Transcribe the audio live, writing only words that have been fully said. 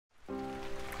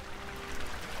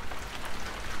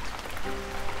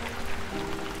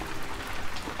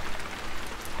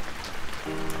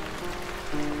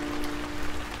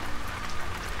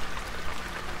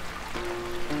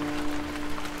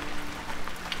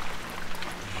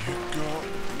You got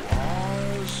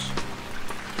wires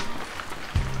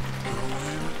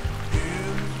going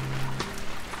in.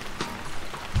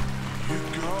 You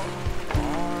got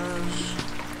wires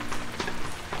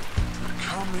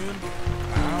coming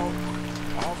out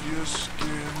of your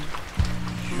skin.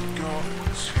 You got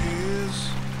tears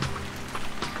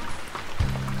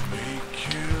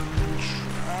making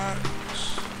tracks.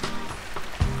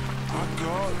 I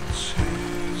got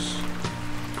tears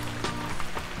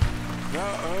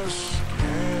that are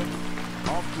scared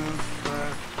of the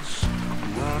facts,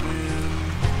 running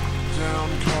down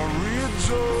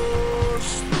corridors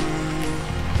through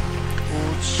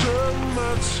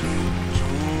automatic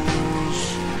doors.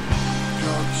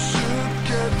 Got to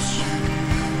get to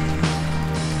you,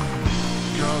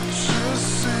 got to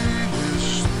see this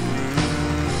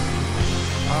through.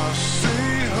 I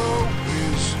see hope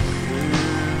is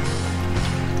here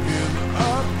in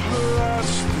a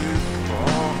plastic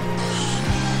box.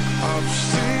 I've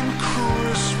seen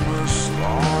Christmas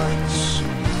lights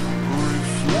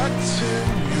reflecting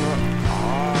your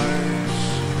eyes.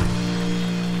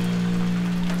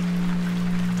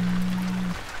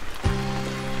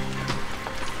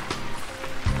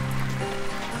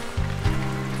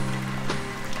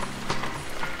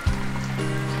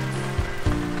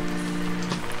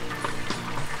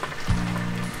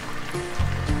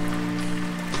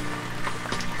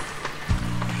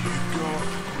 You got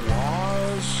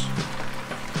wires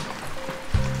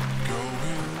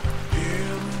going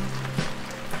in.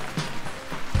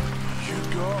 You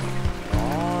got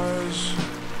wires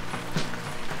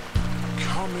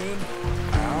coming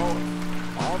out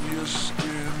of your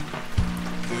skin.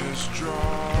 There's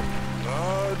drop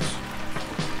blood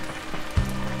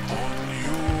on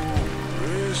your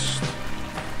wrist.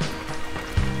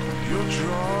 You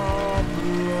drop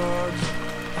blood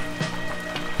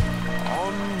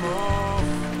on my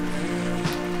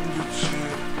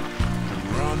fingertip,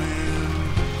 running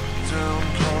down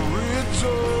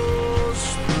corridors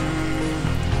through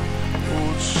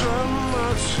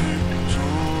automatic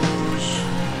doors.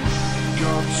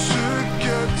 Got to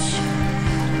get to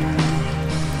you,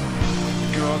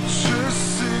 got to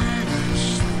see this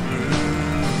through.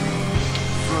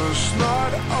 First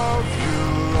night of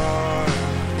your life,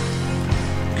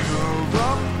 curled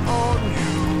up on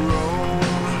your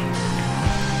own,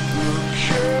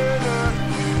 looking at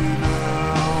you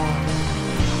now.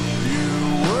 You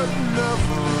would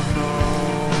never know.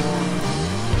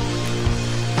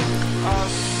 I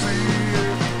see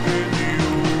it in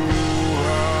your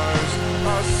eyes.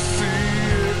 I see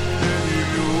it in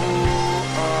your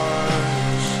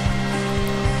eyes.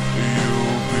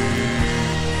 You'll be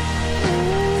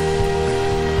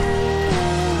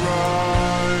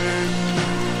alright.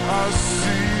 I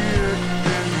see it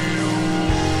in your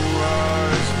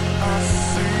eyes. I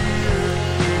see it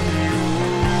in your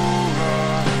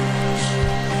eyes.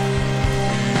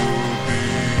 You'll be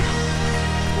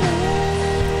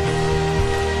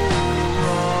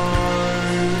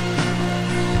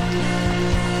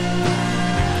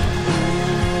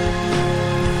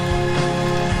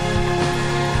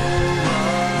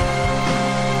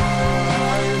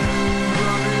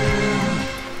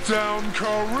down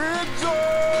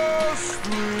corridors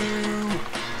through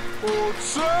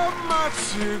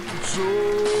automatic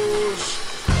doors.